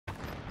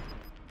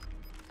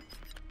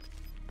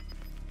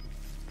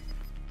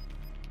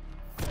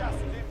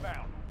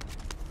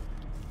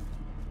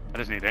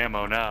just need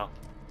ammo now.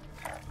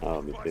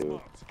 Oh, me too.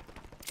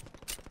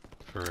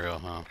 For real,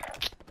 huh?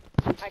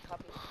 I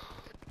copy.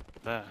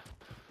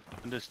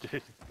 I'm just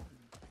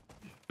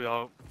we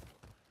all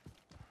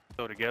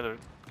go together.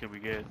 Can we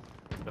get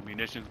a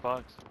munitions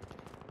box?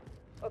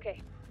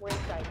 Okay, we're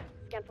inside.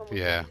 Scan for movement.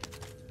 Yeah.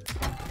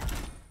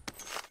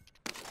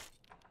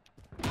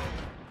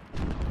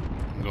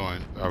 I'm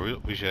going. Oh,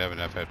 we should have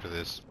enough after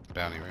this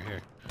bounty right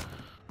here.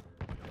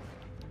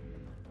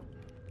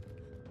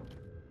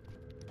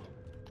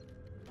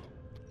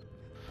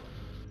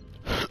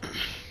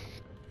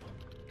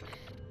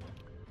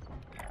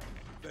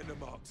 Vendor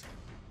marked.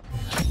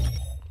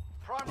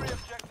 Primary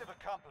objective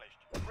accomplished.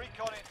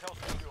 Recon intel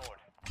secured.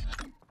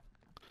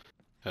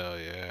 Hell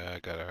yeah, I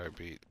got a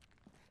heartbeat.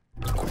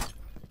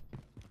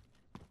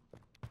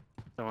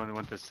 Someone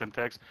went to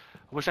Syntax.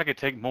 I wish I could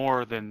take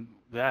more than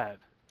that.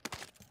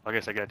 I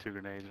guess I got 2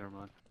 grenades. Never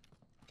mind.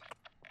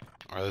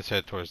 Alright, let's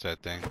head towards that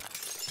thing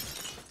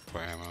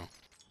for ammo.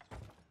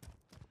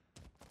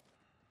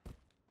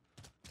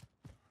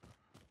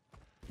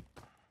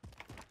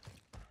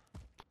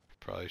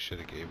 Probably should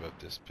have gave up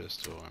this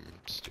pistol. I'm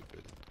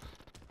stupid.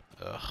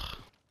 Ugh.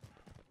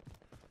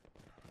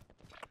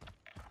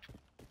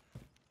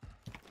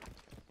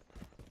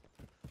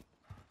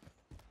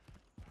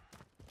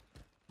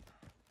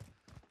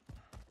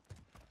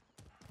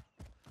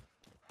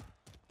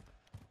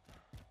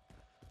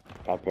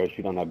 Got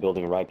parachute on that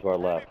building right to our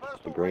left.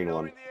 The green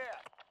one.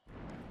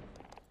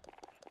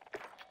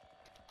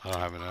 I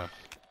don't have enough.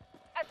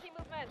 I see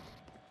movement.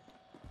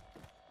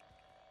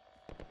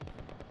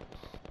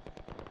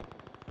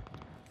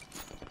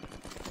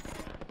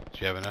 Do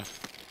you have enough?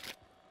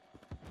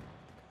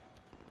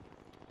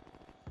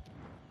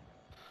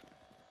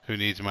 Who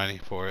needs money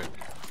for it?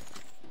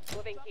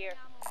 Moving here.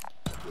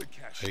 Good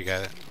cash. Oh, you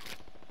got it?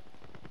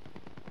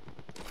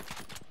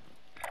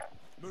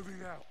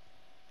 Moving out.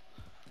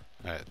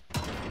 Alright.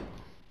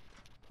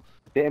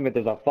 Damn it,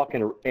 there's a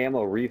fucking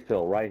ammo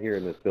refill right here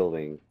in this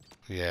building.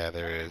 Yeah,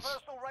 there is.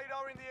 Personal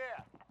radar in the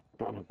air.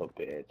 Son of a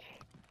bitch.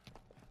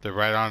 They're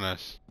right on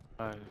us.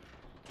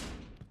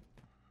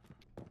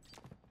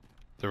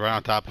 They're right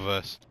on top of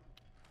us.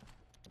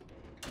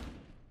 I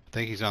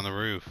think he's on the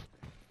roof.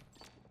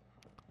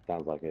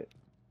 Sounds like it.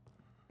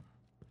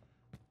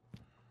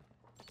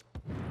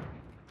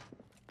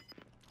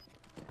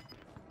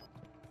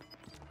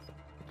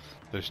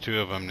 There's 2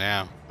 of them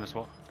now. This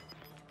one.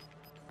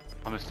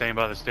 I'm just staying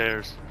by the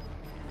stairs.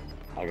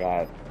 I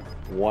got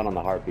 1 on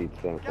the heartbeat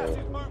Gas sensor. is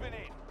moving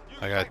in.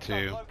 I got Safe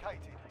zone 2. located.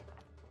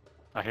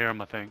 I hear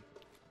him, I think.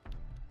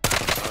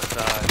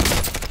 Outside.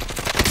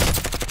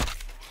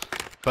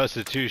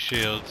 Busted 2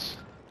 shields.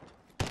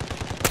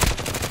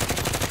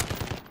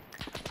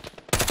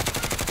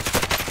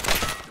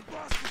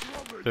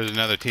 There's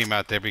another team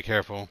out there, be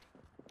careful.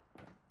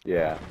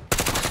 Yeah.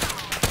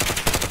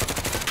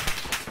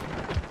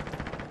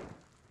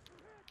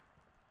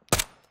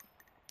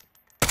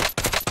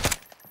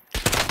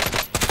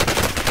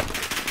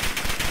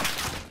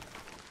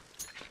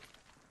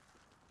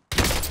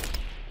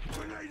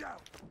 Grenade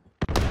out.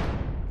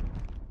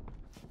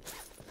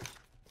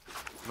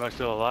 Am I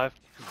still alive?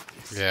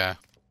 Yeah.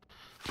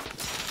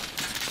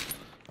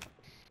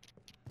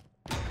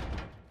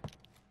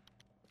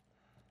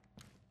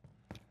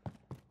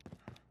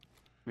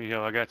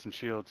 Mijo, I got some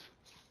shields.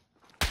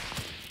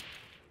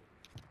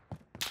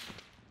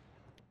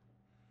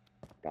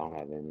 Don't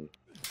have any.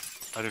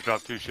 I just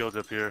dropped 2 shields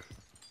up here.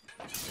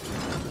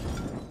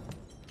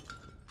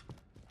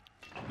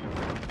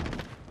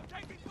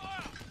 Taking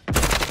fire.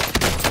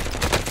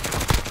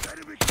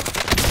 Enemy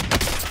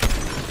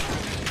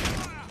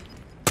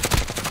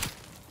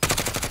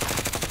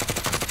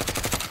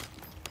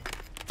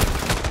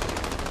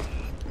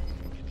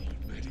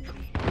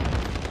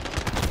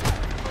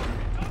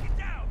target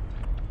down.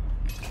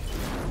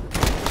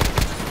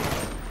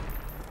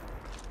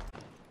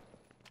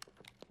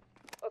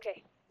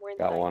 Okay, we're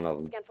inside. Got 1 of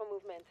them. Scan for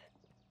movement.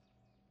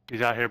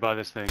 He's out here by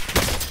this thing.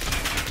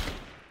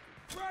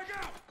 Frag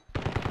out.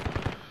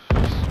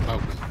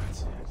 Smoking.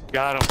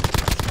 Got him.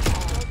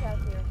 Hotel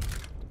here.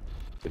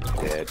 It's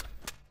dead.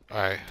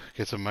 Alright,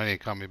 get some money and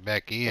call me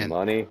back The in.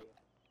 money.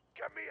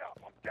 Get me up.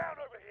 I'm down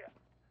over here.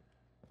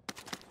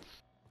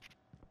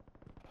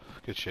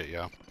 Good shit,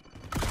 y'all.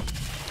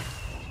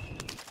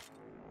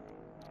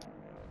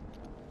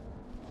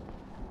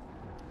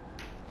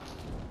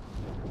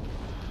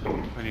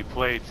 I need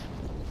plates.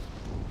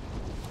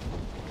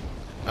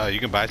 You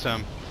can buy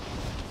some.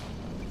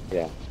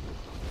 Yeah.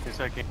 Yes,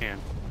 I can.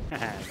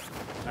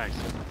 Nice.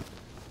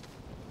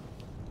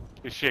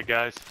 Good shit,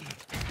 guys.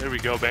 There we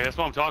go, man. That's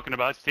what I'm talking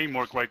about. It's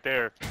teamwork right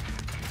there.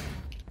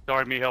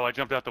 Sorry, Mijo. I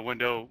jumped out the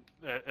window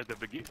at the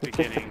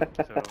beginning,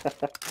 so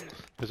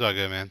It's all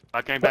good, man.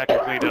 I came back and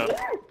cleaned up.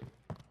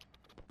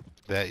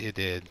 That you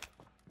did.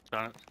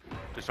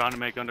 Just trying to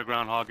make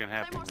Underground Hogging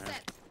happy, man.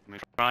 I mean,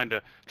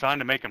 trying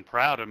to make him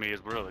proud of me is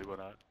really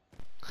what I.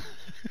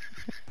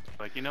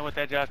 Like, you know what,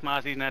 that Josh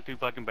Mossey's not too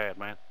fucking bad,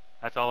 man.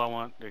 That's all I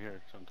want to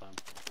hear sometimes.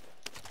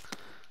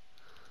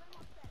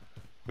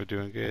 We're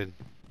doing good.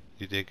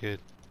 You did good.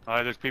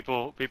 Alright, there's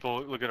people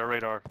look at our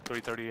radar.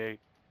 338.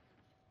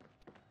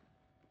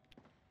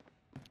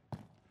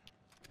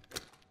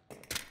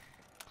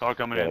 Car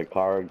coming Yeah, in. the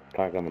car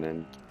coming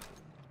in.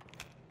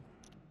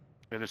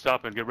 Yeah, they're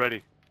stopping. Get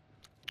ready.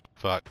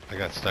 Fuck, I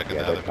got stuck in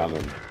Yeah, the they're other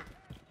building. coming.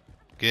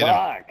 Get him.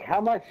 Fuck! How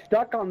am I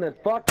stuck on this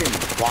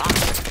fucking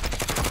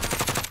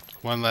box?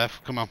 One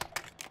left. Come on.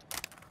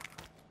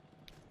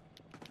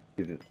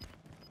 Jesus.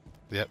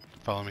 Yep,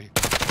 follow me.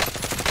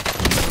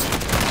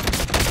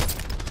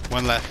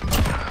 One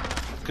left.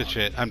 Good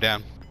shit. I'm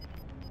down.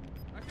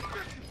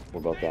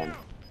 We're both down.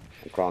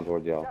 I'm crawling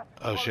towards y'all.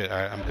 Oh shit.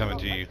 Alright, I'm coming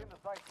to you. In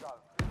the safe zone.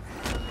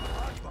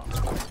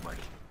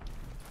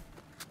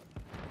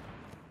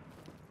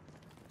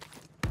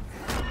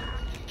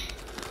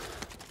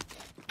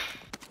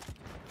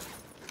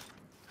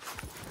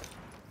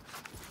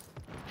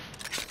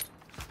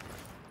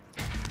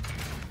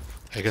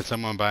 Hey, could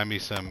someone buy me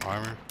some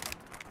armor?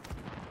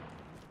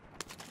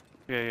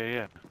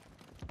 Yeah.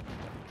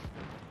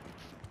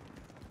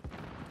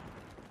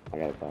 I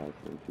gotta buy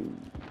some too.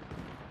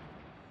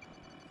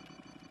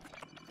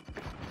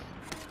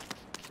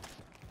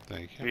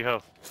 Thank you.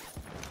 Yo,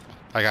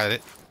 I got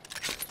it.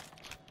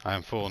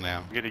 I'm full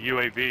now. get a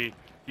UAV.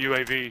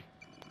 UAV.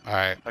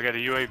 Alright. I got a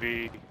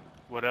UAV.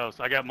 What else?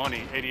 I got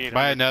money. 88.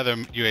 Buy another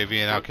UAV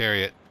and I'll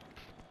carry it.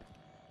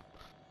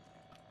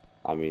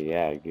 I mean,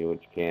 yeah, get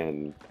what you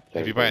can.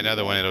 If you buy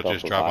another one, it'll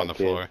just drop on the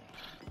floor.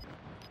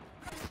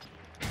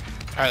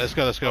 Alright, let's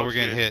go. Oh, We're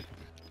getting hit.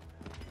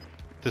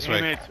 This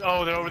Damn way. it.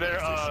 Oh, they're over there.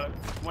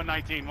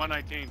 119.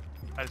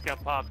 I just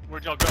got popped.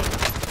 Where'd y'all go?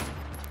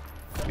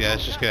 Yeah,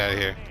 let's just get out of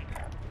here.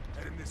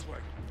 Heading this way.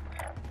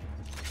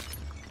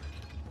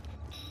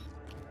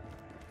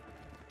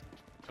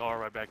 Car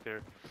right back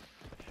there.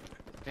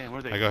 Damn,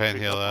 where they? I go ahead and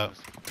picked heal on up.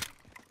 us?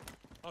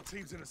 Our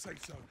team's in a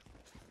safe zone.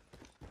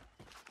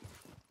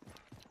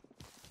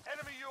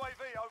 Enemy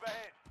UAV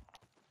overhead.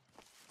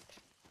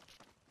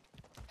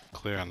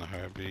 Clear on the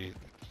heartbeat.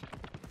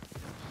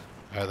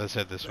 Alright, let's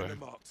head this way. They're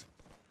marked.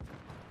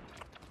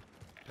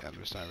 Damn,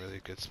 there's not really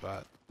a good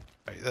spot.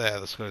 Alright, yeah,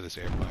 let's go to this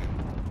airplane.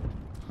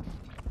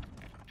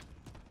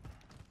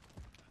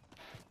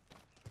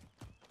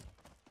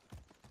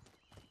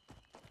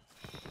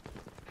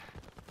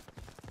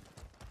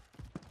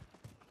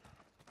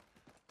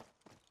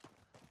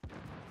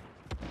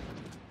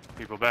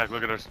 People back.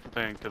 Look at our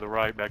thing to the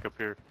right, back up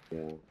here.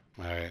 Yeah.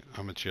 Alright,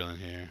 I'm gonna chill in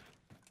here.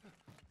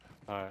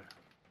 All right.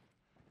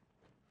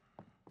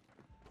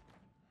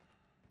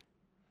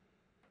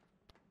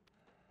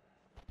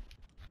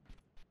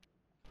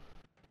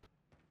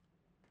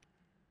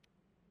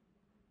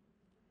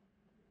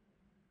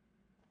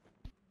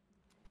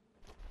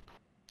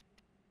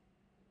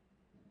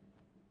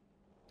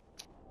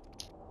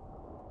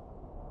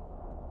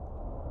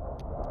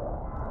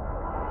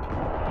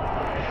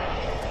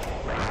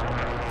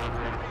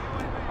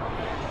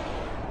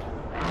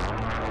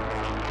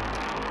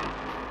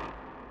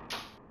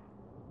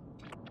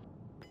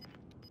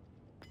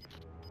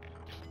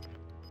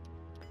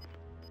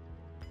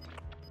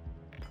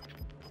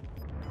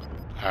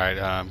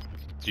 Alright,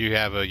 do you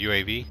have a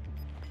UAV?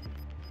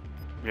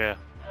 Yeah.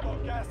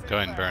 Got gas Go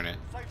ahead and inbound. burn it.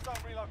 Safe zone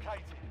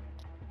relocated.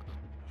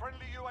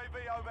 Friendly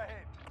UAV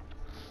overhead.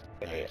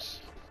 Nice.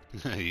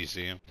 You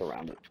see him?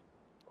 Surrounded.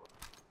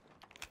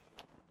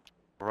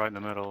 We're right in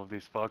the middle of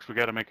these fucks. We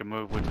got to make a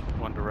move with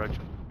one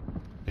direction.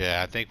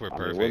 Yeah, I think we're I mean,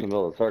 we're in perfect. the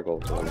middle of the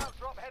circle. So. Loadout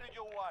drop headed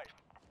your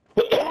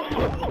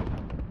way.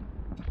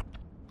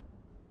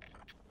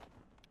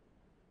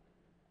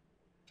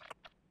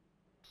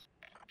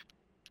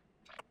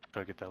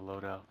 Try to get that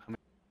loadout.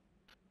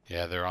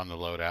 Yeah, they're on the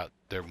loadout.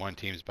 Their one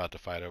team's about to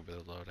fight over the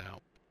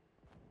loadout.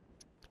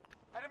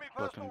 Enemy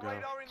Let them personal go.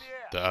 radar in the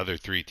air. The other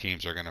three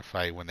teams are gonna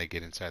fight when they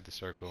get inside the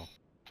circle.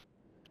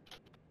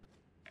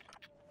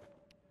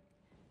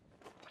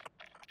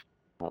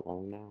 Not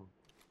long now.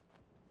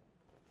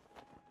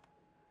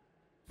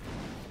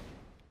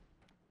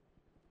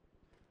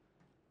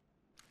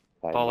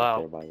 Fighting Fall up out.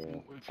 there by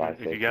the If fire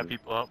you got station.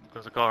 people up,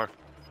 there's a car.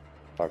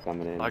 Car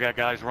coming in. I got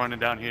guys running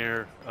down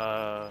here,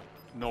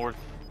 north.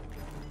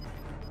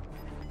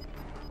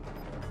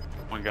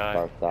 One guy.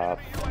 Car stop.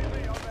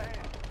 Enemy UAV overhead.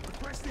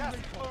 Requesting Gas is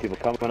recon. moving. People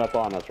coming up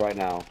on us right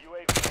now.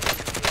 UAV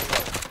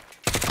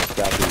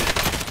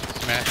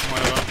Southeast. Smash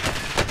one of them.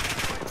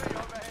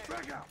 overhead.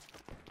 Frag out.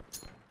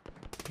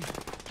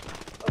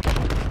 Okay,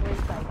 we're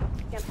inside.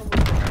 Scan for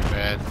movement. Alright,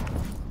 bad.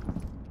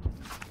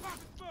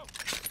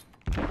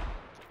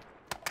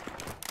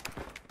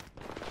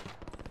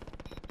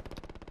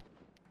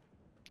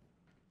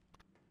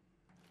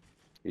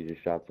 You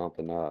just shot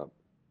something up.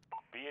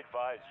 Be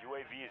advised,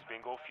 UAV is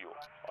bingo fuel.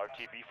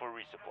 RTB for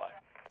resupply.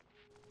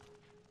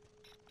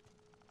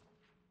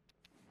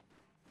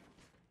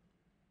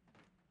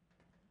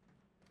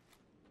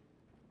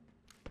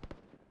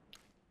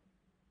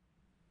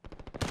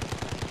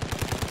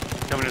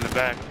 Coming in the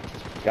back.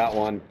 Got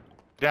one.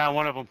 Down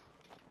one of them.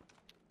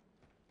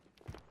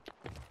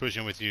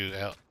 Pushing with you,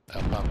 El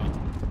Papa.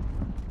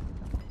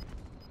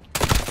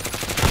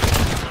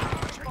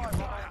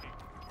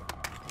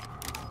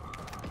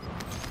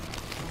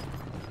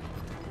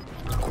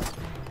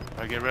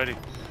 get ready.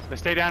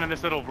 Let's stay down in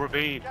this little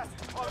ravine. Gas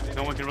is closing.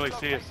 No one can really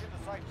see us.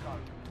 Locate the safe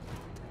zone.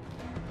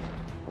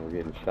 We're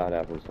getting shot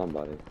at from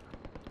somebody.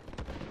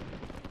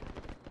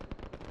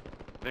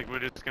 I think we're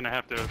just gonna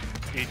have to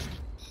each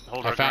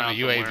hold I our found a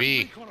ground somewhere. UAV.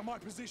 Recon on my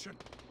position.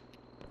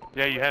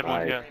 Yeah, you had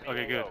one. Nice. Yeah.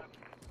 Okay, good.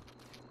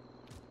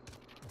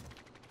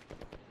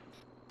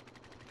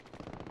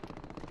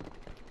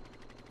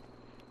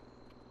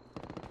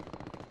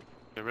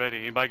 Get ready.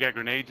 Anybody got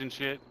grenades and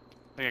shit?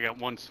 I think I got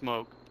one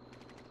smoke.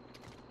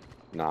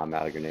 Nah, I'm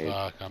out of grenades.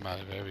 Fuck, I'm out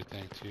of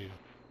everything too.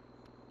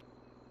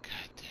 God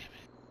damn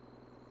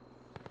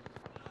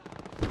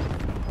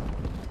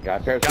it.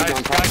 Got a parachute Guys,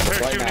 on top guys, of us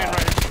right parachuting in now.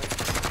 right here.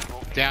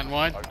 Down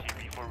one.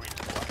 RTV for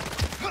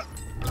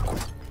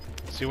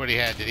resupply. See what he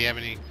had. Did he have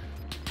any?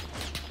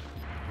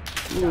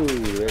 Ooh,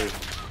 there's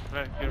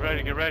Right, get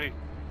ready, get ready.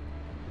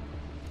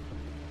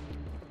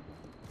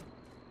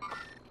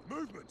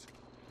 Movement.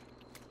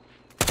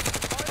 Our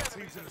Teams in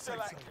enemies the are safe still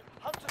zone. active.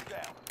 Hunt them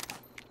down.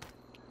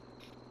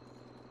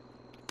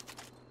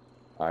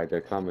 Alright,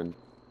 they're coming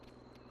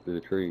through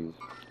the trees.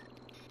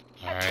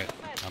 Alright,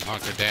 I'm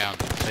hunkered down.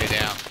 Stay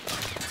down.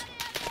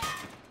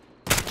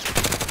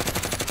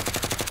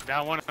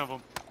 Down one of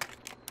them.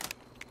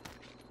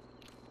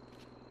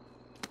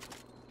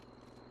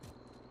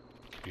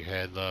 Keep your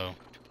head low.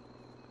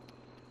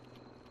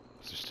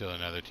 There's still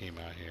another team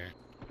out here.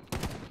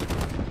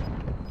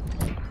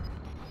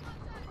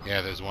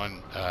 Yeah, there's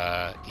one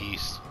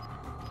east.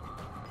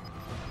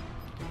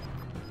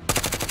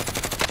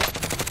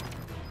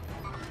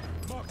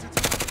 Marked it.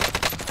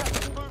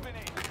 Gas is moving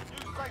in.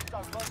 New safe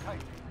zone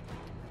located.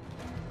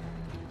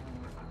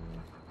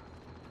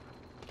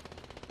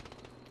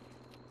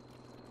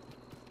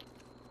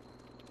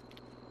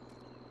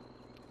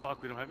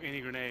 Fuck, we don't have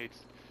any grenades.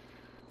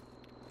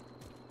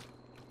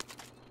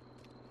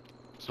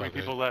 So Three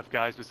people left,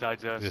 guys,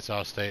 besides us. Let's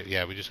all stay.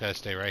 Yeah, we just gotta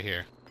stay right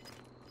here.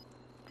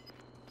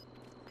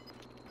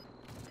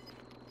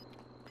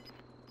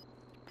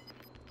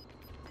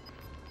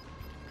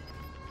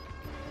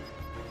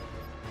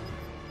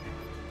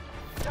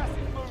 Gas is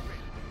moving.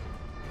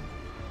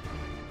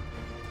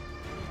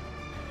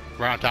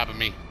 Right on top of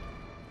me.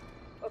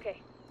 Okay,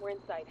 we're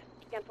inside.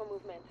 Scan for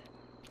movement.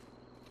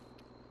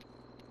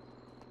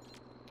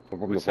 From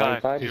the Which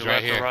flank side? He's Your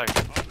right left or here. Right.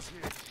 I was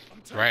here.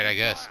 I'm taking Right, I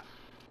guess. fire.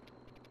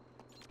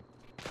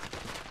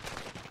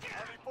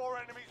 Only 4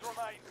 enemies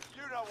remain.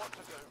 You know what to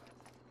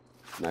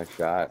do. Nice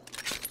shot.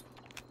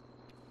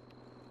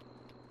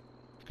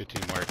 Good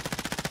teamwork.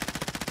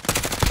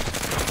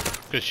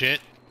 Good shit.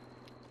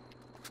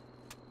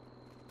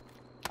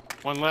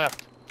 One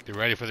left. Get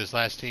ready for this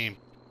last team.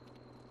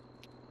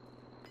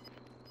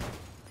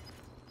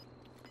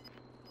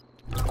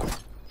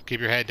 Keep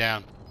your head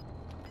down.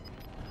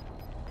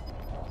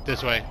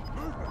 This way.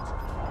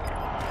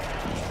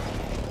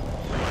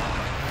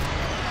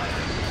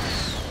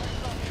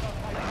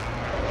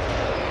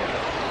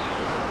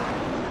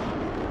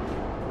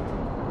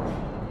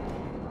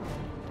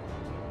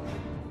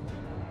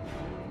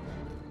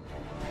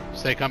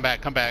 Stay, come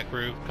back,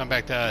 crew. Come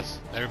back to us.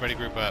 Everybody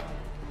group up.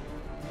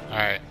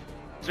 Alright.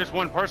 Just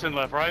one person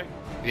left, right?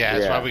 Yeah,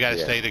 that's Yeah, why we gotta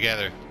yeah. stay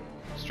together.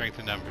 Strength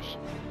in numbers.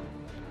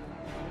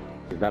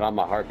 He's not on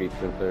my heartbeat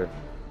sensor.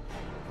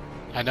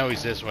 I know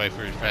he's this way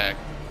for a fact.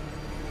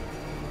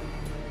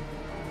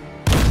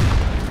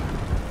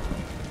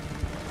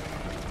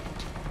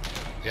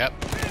 Yep.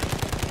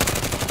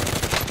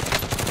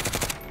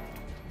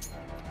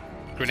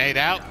 Grenade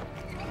out.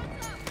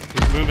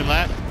 He's moving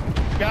left.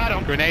 Got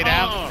him. Grenade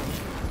out.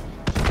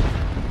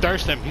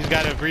 Thirst him. He's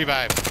got a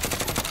revive.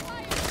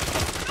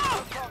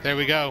 There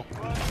we go.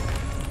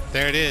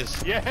 There it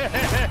is. Yeah.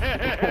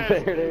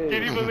 There it is.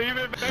 Can you believe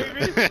it,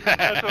 baby?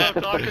 That's what I'm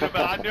talking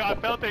about. I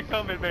felt it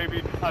coming,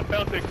 baby. I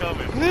felt it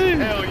coming.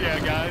 Hell yeah,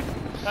 guys.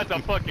 That's a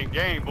fucking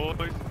game, boys.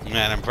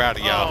 Man, I'm proud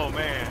of y'all. Oh,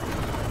 man.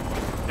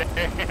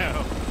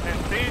 Damn. And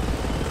see?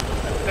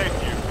 Thank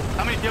you.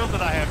 How many kills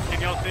did I have?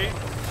 Can y'all see? I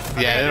think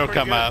I Yeah, did it'll pretty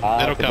come good. up.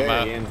 It'll At the come very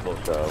up. end will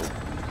show.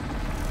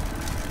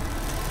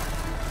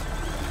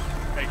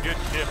 Hey, good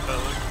shit,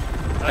 fellas.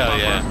 That's Hell my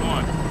yeah. first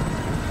one.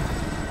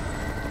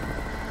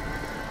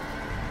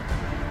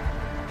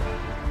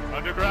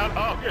 Underground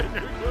hogging.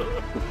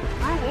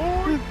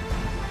 Rooboy.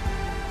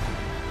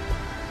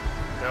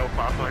 El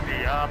Papa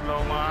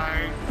Diablo,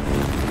 mine.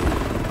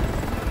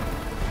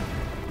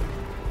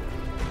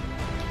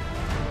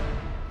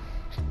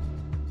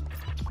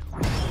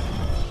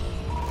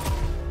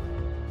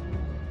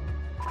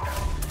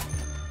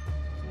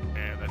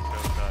 Man, that's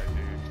so tight,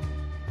 dude.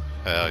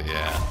 Hell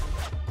yeah.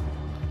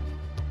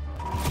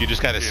 You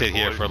just gotta Yeah, sit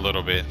here boys. for a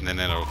little bit and then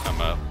it'll come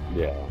up.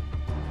 Yeah.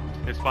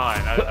 It's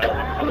fine.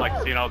 I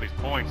like seeing all these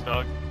points,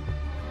 dog.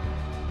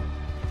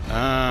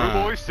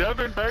 Rooboy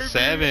 7, baby.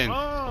 7.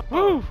 Oh.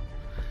 Woo!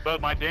 But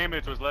my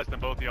damage was less than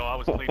both of y'all. I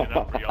was cleaning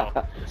up for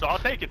y'all. So I'll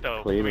take it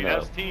though. Clean I mean, it that up.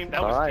 was team. That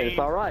All was right, team. it's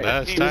all right.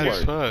 That's team tight as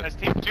work. fuck. That's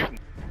team shooting.